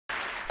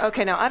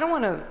Okay, now I don't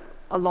want to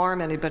alarm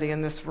anybody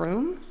in this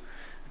room,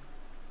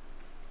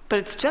 but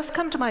it's just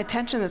come to my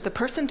attention that the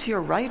person to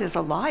your right is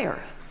a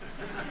liar.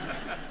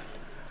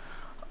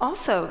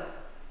 Also,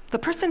 the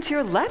person to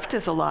your left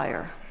is a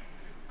liar.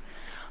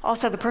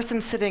 Also, the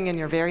person sitting in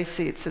your very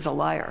seats is a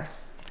liar.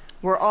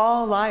 We're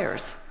all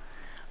liars.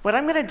 What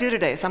I'm going to do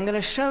today is I'm going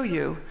to show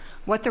you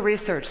what the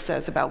research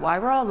says about why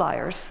we're all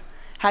liars,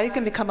 how you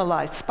can become a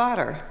lie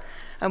spotter,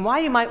 and why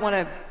you might want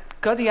to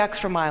go the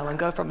extra mile and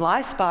go from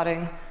lie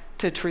spotting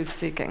to truth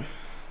seeking,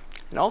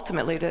 and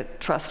ultimately to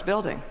trust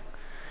building.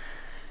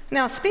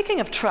 Now, speaking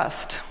of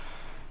trust,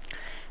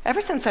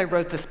 ever since I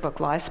wrote this book,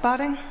 Lie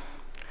Spotting,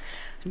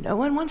 no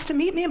one wants to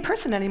meet me in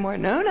person anymore.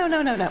 No.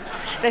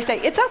 They say,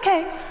 it's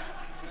okay,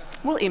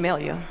 we'll email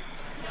you.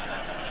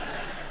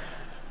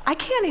 I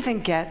can't even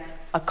get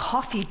a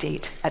coffee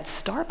date at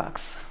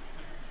Starbucks.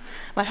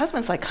 My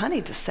husband's like, honey,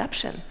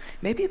 deception.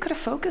 Maybe you could have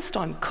focused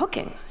on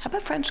cooking. How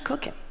about French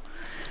cooking?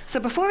 So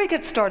before we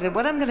get started,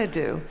 what I'm going to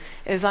do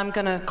is I'm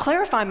going to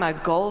clarify my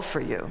goal for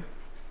you,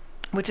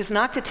 which is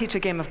not to teach a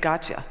game of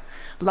gotcha.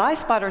 Lie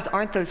spotters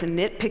aren't those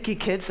nitpicky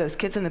kids, those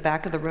kids in the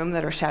back of the room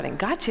that are shouting,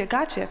 gotcha,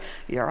 gotcha.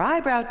 Your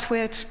eyebrow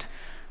twitched.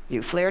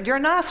 You flared your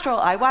nostril.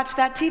 I watched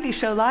that TV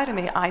show, Lie to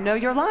Me. I know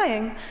you're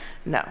lying.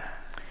 No.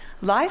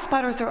 Lie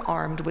spotters are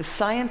armed with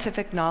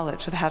scientific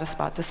knowledge of how to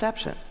spot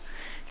deception.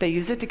 They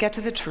use it to get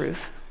to the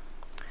truth,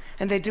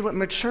 and they do what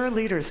mature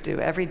leaders do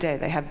every day.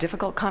 They have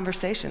difficult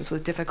conversations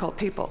with difficult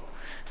people,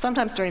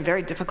 sometimes during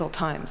very difficult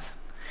times.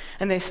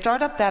 And they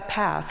start up that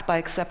path by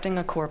accepting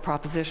a core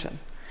proposition.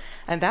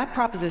 And that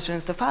proposition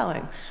is the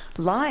following: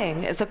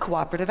 lying is a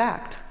cooperative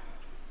act.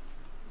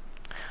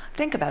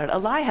 Think about it. A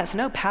lie has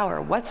no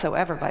power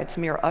whatsoever by its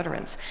mere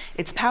utterance.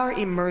 Its power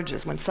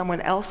emerges when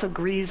someone else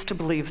agrees to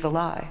believe the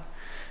lie.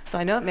 So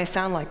I know it may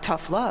sound like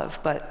tough love,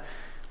 but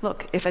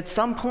look, if at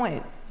some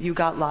point you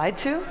got lied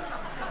to,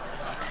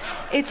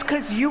 it's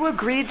because you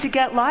agreed to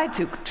get lied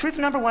to. Truth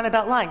number one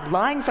about lying: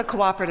 lying's a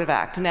cooperative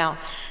act. Now,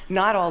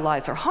 not all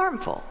lies are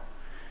harmful.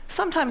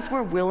 Sometimes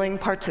we're willing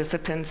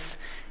participants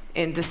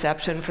in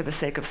deception for the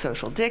sake of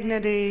social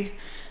dignity,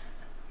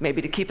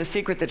 maybe to keep a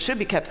secret that should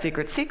be kept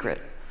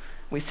secret.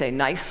 We say,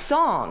 nice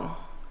song.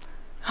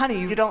 Honey,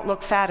 you don't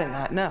look fat in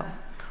that, no.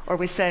 Or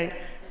we say,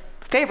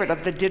 favorite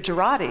of the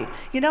digerati.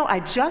 You know, I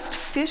just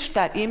fished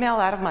that email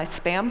out of my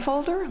spam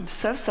folder. I'm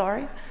so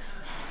sorry.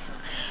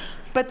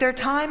 But there are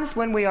times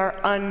when we are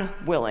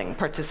unwilling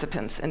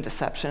participants in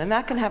deception, and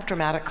that can have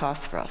dramatic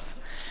costs for us.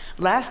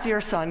 Last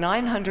year saw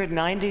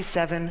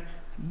 $997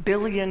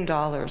 billion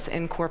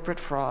in corporate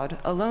fraud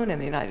alone in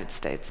the United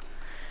States.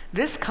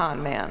 This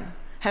con man,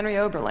 Henry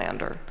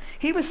Oberlander,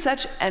 he was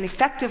such an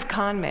effective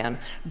con man,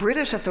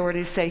 British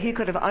authorities say he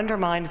could have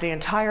undermined the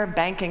entire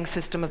banking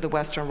system of the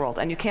Western world.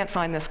 And you can't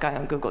find this guy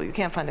on Google. You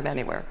can't find him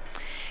anywhere.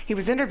 He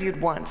was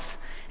interviewed once,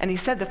 and he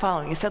said the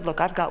following. He said,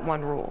 look, I've got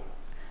one rule.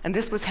 And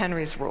this was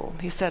Henry's rule.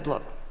 He said,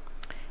 look,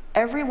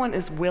 everyone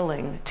is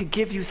willing to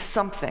give you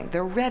something.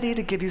 They're ready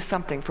to give you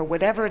something for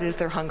whatever it is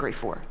they're hungry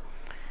for.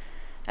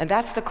 And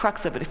that's the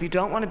crux of it. If you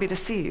don't want to be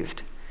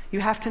deceived, you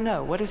have to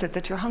know, what is it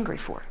that you're hungry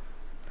for?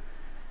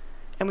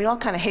 And we all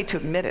kind of hate to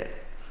admit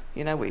it.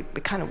 You know, we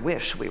kind of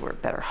wish we were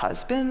better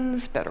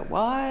husbands, better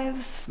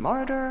wives,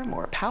 smarter,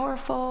 more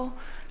powerful,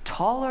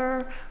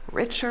 taller,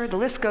 richer, the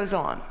list goes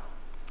on.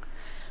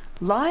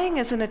 Lying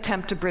is an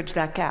attempt to bridge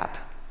that gap,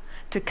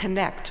 to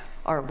connect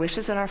our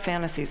wishes and our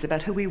fantasies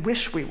about who we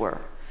wish we were,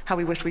 how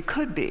we wish we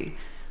could be,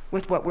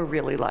 with what we're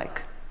really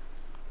like.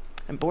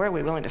 And boy, are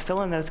we willing to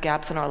fill in those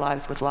gaps in our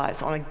lives with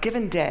lies. On a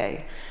given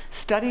day,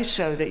 studies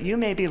show that you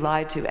may be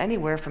lied to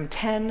anywhere from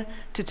 10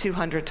 to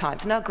 200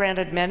 times. Now,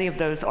 granted, many of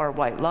those are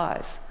white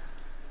lies.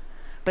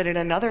 But in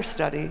another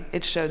study,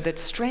 it showed that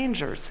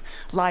strangers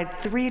lied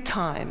 3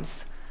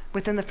 times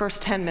within the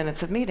first 10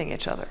 minutes of meeting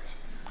each other.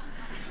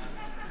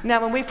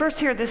 Now, when we first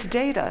hear this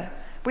data,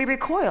 we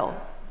recoil.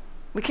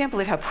 We can't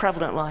believe how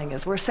prevalent lying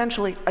is. We're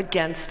essentially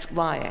against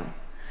lying.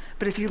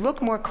 But if you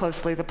look more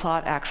closely, the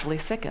plot actually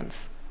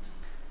thickens.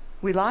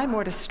 We lie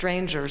more to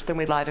strangers than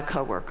we lie to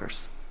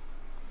coworkers.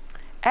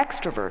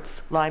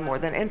 Extroverts lie more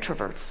than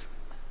introverts.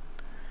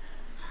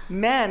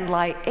 Men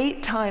lie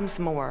 8 times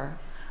more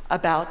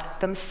about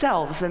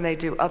themselves than they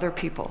do other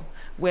people.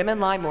 Women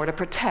lie more to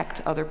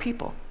protect other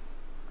people.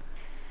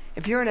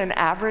 If you're in an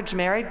average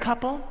married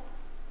couple,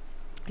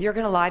 you're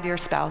going to lie to your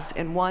spouse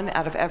in 1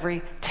 out of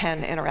every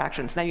 10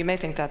 interactions. Now, you may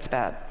think that's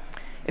bad.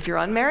 If you're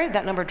unmarried,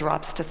 that number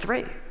drops to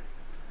 3.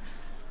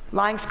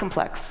 Lying's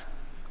complex.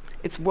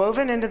 It's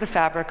woven into the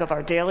fabric of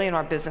our daily and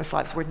our business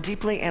lives. We're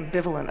deeply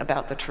ambivalent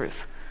about the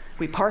truth.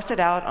 We parse it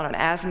out on an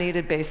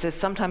as-needed basis,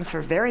 sometimes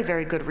for very,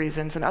 very good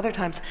reasons, and other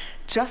times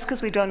just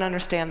because we don't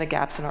understand the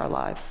gaps in our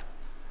lives.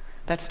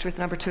 That's truth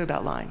number 2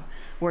 about lying.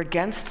 We're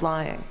against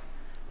lying,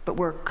 but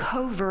we're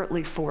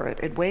covertly for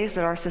it in ways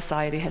that our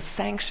society has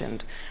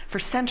sanctioned for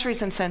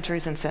centuries and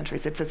centuries and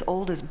centuries. It's as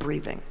old as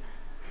breathing.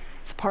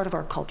 It's part of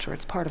our culture.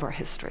 It's part of our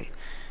history.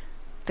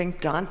 Think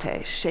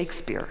Dante,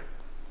 Shakespeare,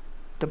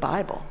 the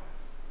Bible,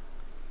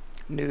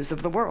 news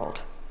of the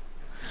world.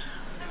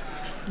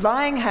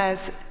 Lying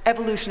has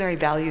evolutionary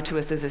value to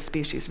us as a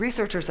species.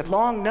 Researchers have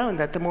long known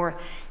that the more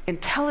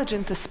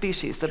intelligent the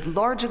species, the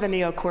larger the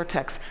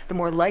neocortex, the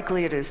more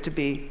likely it is to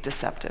be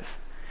deceptive.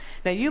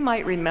 Now, you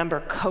might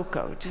remember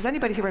Coco. Does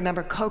anybody here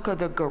remember Coco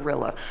the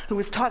gorilla, who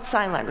was taught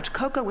sign language?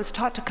 Coco was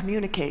taught to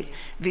communicate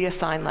via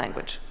sign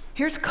language.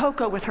 Here's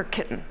Coco with her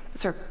kitten.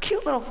 It's her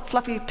cute little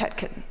fluffy pet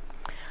kitten.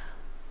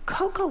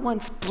 Coco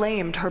once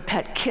blamed her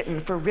pet kitten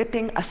for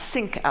ripping a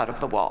sink out of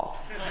the wall.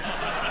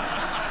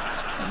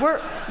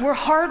 We're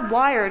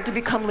hardwired to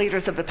become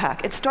leaders of the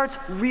pack. It starts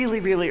really,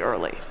 really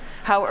early.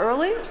 How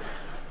early?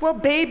 Well,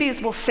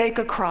 babies will fake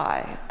a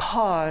cry,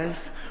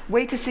 pause,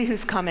 wait to see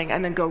who's coming,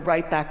 and then go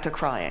right back to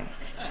crying.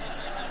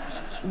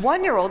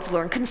 1-year-olds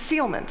learn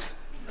concealment.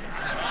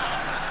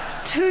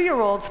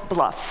 2-year-olds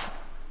bluff.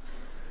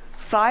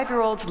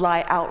 5-year-olds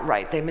lie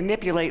outright. They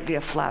manipulate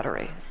via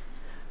flattery.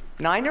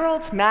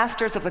 9-year-olds,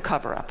 masters of the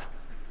cover-up.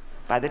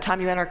 By the time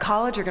you enter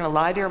college, you're going to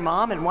lie to your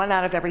mom in 1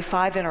 out of every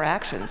 5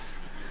 interactions.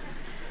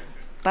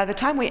 By the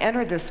time we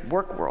enter this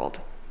work world,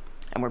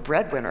 and we're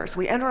breadwinners,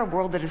 we enter a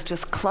world that is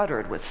just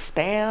cluttered with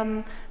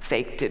spam,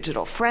 fake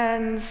digital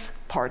friends,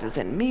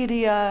 partisan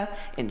media,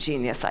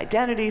 ingenious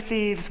identity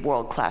thieves,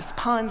 world-class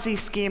Ponzi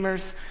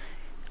schemers,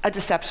 a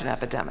deception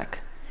epidemic.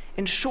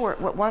 In short,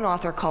 what one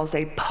author calls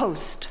a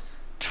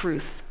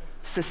post-truth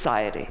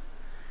society.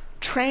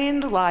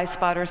 Trained lie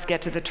spotters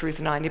get to the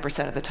truth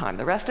 90% of the time.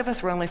 The rest of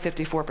us, we're only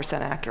 54%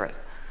 accurate.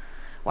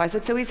 Why is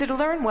it so easy to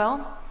learn?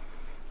 Well,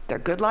 they're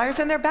good liars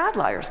and they're bad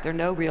liars. They're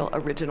no real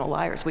original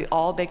liars. We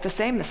all make the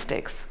same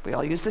mistakes. We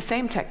all use the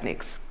same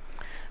techniques.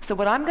 So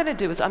what I'm going to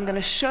do is I'm going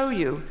to show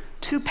you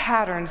 2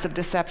 patterns of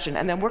deception,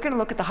 and then we're going to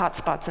look at the hot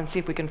spots and see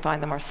if we can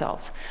find them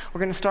ourselves. We're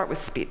going to start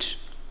with speech.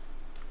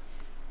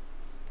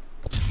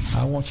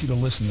 I want you to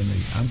listen to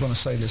me. I'm going to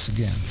say this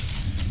again.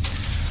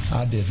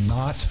 I did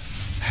not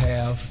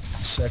have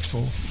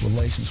sexual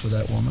relations with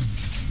that woman,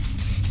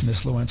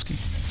 Miss Lewinsky.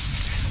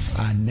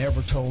 I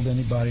never told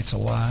anybody to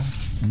lie.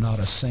 Not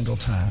a single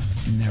time,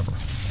 never.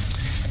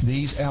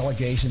 These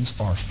allegations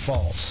are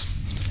false,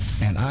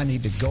 and I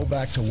need to go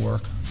back to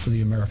work for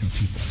the American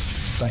people.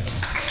 Thank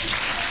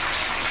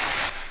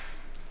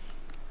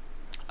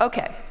you.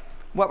 Okay,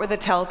 what were the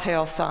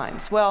telltale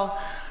signs? Well,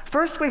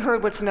 first we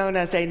heard what's known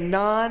as a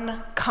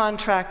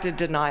non-contracted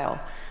denial.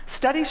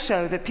 Studies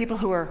show that people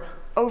who are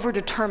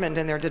overdetermined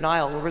in their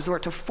denial will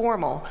resort to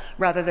formal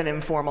rather than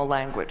informal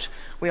language.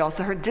 We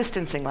also heard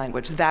distancing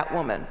language, that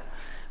woman.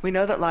 We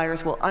know that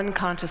liars will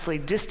unconsciously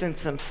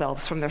distance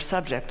themselves from their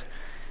subject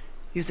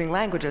using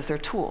language as their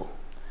tool.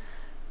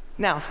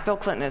 Now, if Bill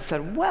Clinton had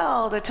said,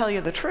 well, to tell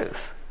you the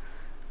truth,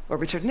 or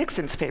Richard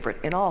Nixon's favorite,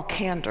 in all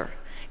candor,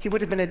 he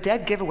would have been a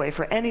dead giveaway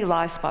for any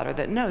lie spotter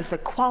that knows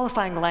that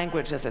qualifying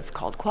language, as it's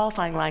called,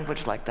 qualifying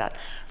language like that,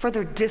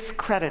 further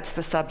discredits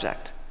the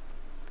subject.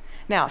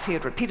 Now, if he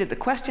had repeated the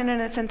question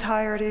in its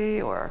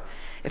entirety, or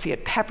if he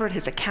had peppered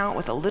his account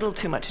with a little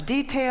too much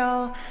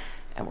detail,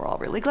 and we're all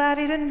really glad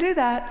he didn't do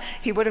that,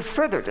 he would have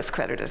further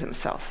discredited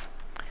himself.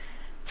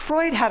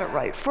 Freud had it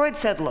right. Freud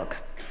said, look,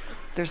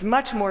 there's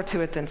much more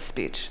to it than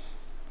speech.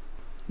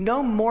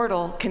 No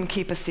mortal can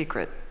keep a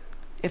secret.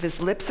 If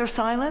his lips are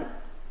silent,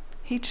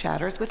 he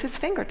chatters with his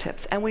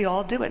fingertips, and we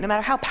all do it. No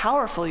matter how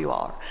powerful you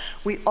are,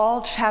 we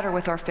all chatter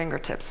with our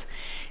fingertips.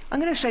 I'm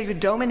going to show you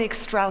Dominique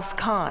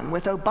Strauss-Kahn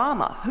with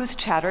Obama, who's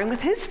chattering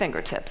with his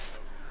fingertips.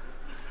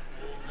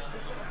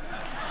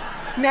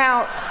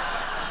 Now,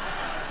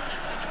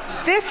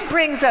 this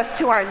brings us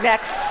to our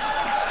next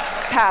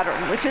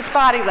pattern, which is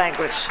body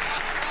language.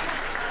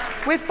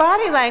 With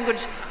body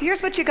language,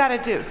 here's what you got to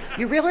do.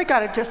 You really got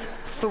to just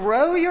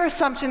throw your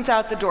assumptions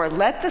out the door.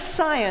 Let the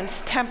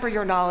science temper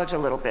your knowledge a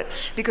little bit,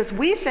 because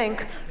we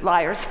think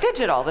liars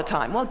fidget all the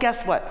time. Well,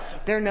 guess what?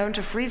 They're known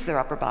to freeze their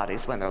upper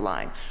bodies when they're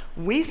lying.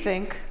 We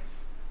think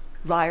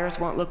liars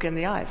won't look in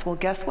the eyes. Well,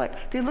 guess what?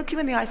 They look you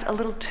in the eyes a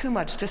little too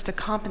much just to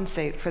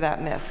compensate for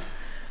that myth.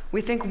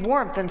 We think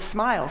warmth and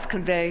smiles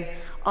convey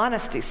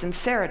honesty,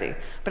 sincerity,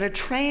 but a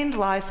trained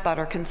lie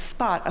spotter can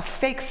spot a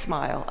fake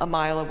smile a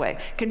mile away.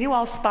 Can you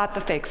all spot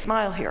the fake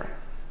smile here?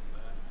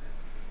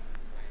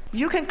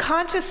 You can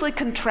consciously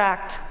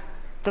contract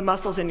the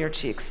muscles in your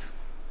cheeks,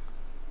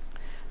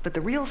 but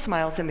the real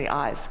smile's in the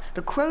eyes.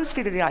 The crow's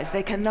feet of the eyes,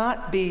 they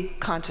cannot be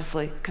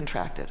consciously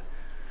contracted,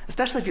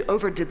 especially if you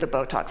overdid the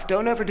Botox.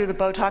 Don't overdo the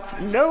Botox.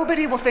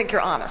 Nobody will think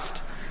you're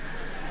honest.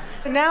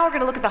 Now we're going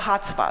to look at the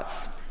hot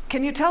spots.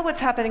 Can you tell what's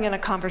happening in a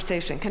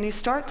conversation? Can you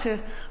start to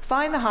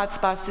find the hot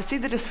spots to see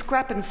the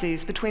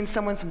discrepancies between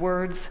someone's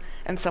words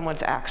and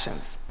someone's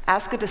actions?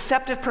 Ask a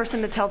deceptive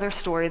person to tell their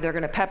story. They're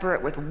going to pepper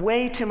it with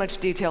way too much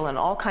detail in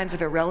all kinds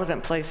of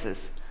irrelevant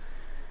places.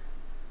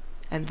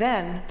 And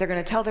then they're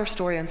going to tell their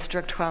story in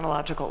strict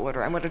chronological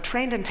order. And what a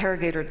trained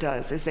interrogator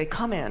does is they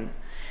come in,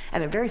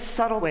 and in very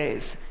subtle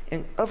ways,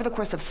 over the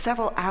course of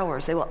several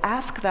hours, they will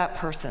ask that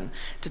person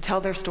to tell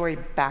their story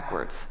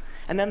backwards.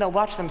 And then they'll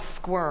watch them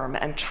squirm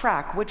and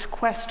track which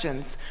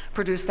questions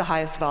produce the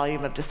highest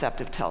volume of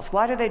deceptive tells.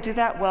 Why do they do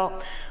that?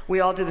 Well, we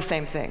all do the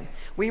same thing.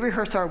 We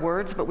rehearse our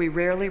words, but we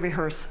rarely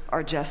rehearse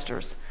our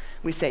gestures.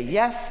 We say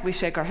yes, we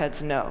shake our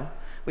heads no.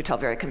 We tell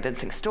very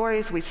convincing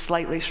stories. We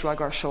slightly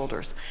shrug our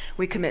shoulders.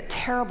 We commit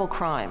terrible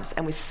crimes,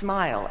 and we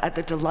smile at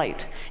the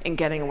delight in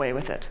getting away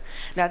with it.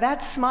 Now,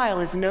 that smile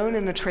is known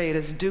in the trade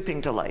as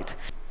duping delight.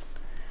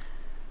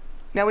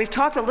 Now, we've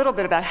talked a little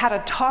bit about how to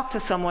talk to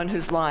someone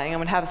who's lying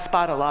and how to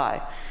spot a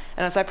lie.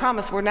 And as I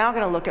promised, we're now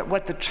going to look at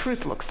what the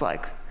truth looks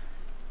like.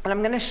 And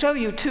I'm going to show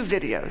you two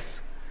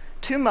videos.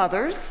 Two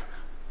mothers.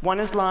 One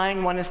is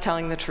lying, one is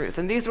telling the truth.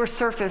 And these were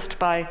surfaced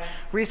by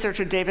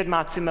researcher David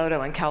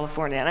Matsumoto in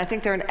California. And I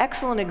think they're an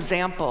excellent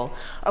example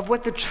of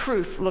what the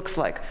truth looks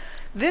like.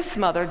 This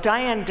mother,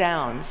 Diane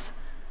Downs,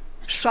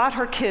 shot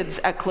her kids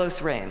at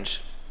close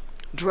range,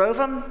 drove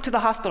them to the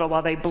hospital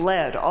while they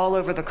bled all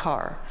over the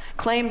car,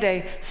 claimed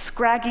a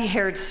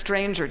scraggy-haired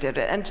stranger did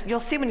it. And you'll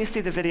see when you see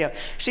the video,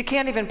 she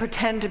can't even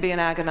pretend to be an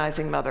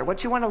agonizing mother.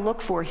 What you want to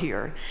look for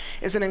here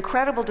is an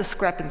incredible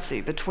discrepancy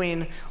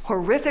between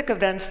horrific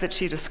events that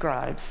she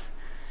describes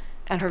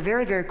and her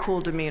very, very cool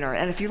demeanor.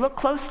 And if you look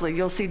closely,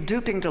 you'll see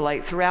duping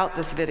delight throughout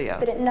this video.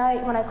 But at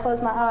night, when I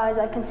close my eyes,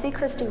 I can see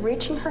Christy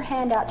reaching her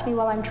hand out to me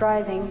while I'm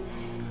driving,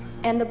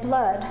 and the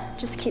blood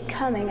just keep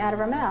coming out of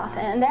her mouth.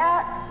 And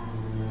that,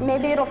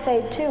 maybe it'll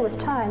fade too with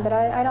time, but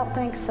I don't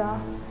think so.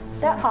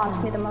 That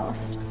haunts me the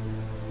most.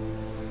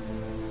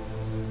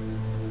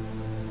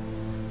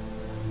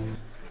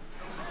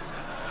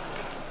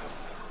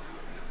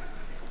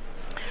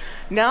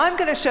 Now I'm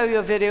going to show you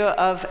a video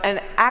of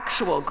an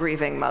actual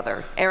grieving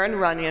mother, Erin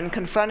Runyon,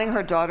 confronting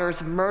her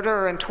daughter's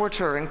murderer and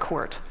torturer in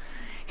court.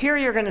 Here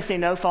you're going to see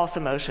no false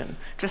emotion,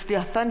 just the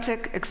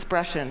authentic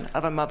expression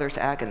of a mother's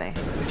agony.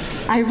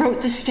 I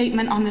wrote the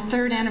statement on the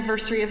 3rd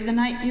anniversary of the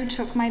night you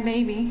took my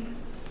baby.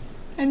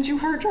 And you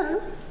hurt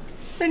her,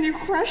 and you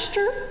crushed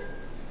her,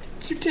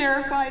 you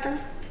terrified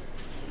her,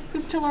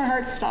 until her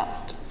heart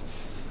stopped.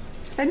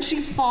 And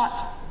she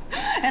fought,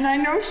 and I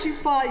know she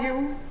fought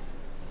you.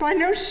 I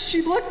know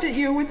she looked at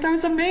you with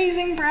those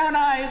amazing brown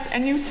eyes,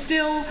 and you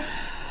still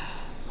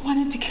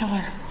wanted to kill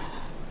her.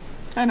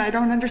 And I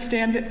don't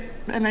understand it,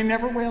 and I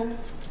never will.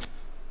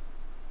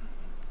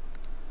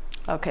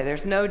 Okay,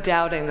 there's no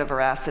doubting the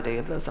veracity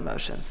of those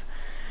emotions.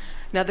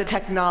 Now, the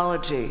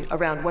technology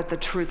around what the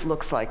truth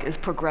looks like is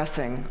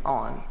progressing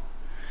on,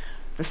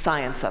 the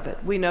science of it.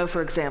 We know,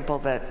 for example,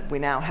 that we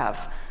now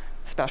have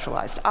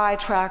specialized eye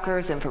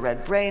trackers,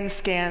 infrared brain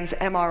scans,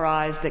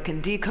 MRIs that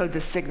can decode the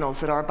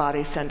signals that our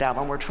bodies send out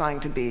when we're trying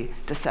to be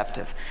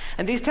deceptive.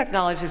 And these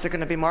technologies are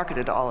going to be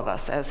marketed to all of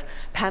us as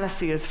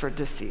panaceas for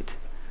deceit.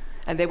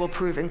 And they will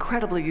prove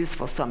incredibly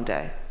useful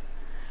someday.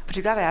 But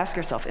you've got to ask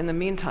yourself, in the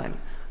meantime,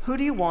 who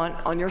do you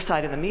want on your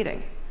side of the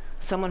meeting?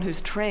 Someone who's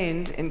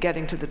trained in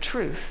getting to the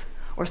truth,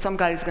 or some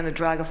guy who's going to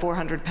drag a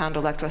 400-pound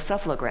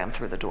electroencephalogram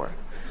through the door?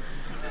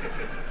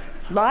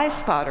 Lie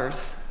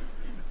spotters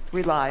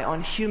rely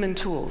on human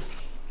tools.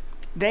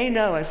 They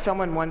know, as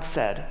someone once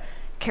said,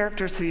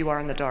 character's who you are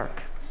in the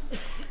dark.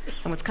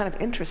 And what's kind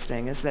of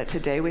interesting is that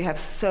today we have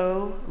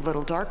so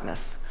little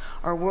darkness.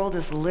 Our world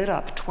is lit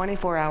up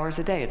 24 hours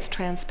a day. It's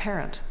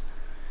transparent,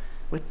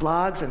 with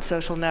blogs and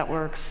social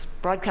networks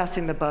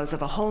broadcasting the buzz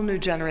of a whole new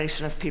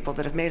generation of people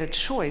that have made a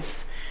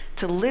choice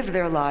to live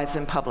their lives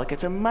in public.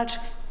 It's a much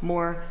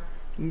more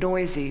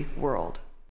noisy world.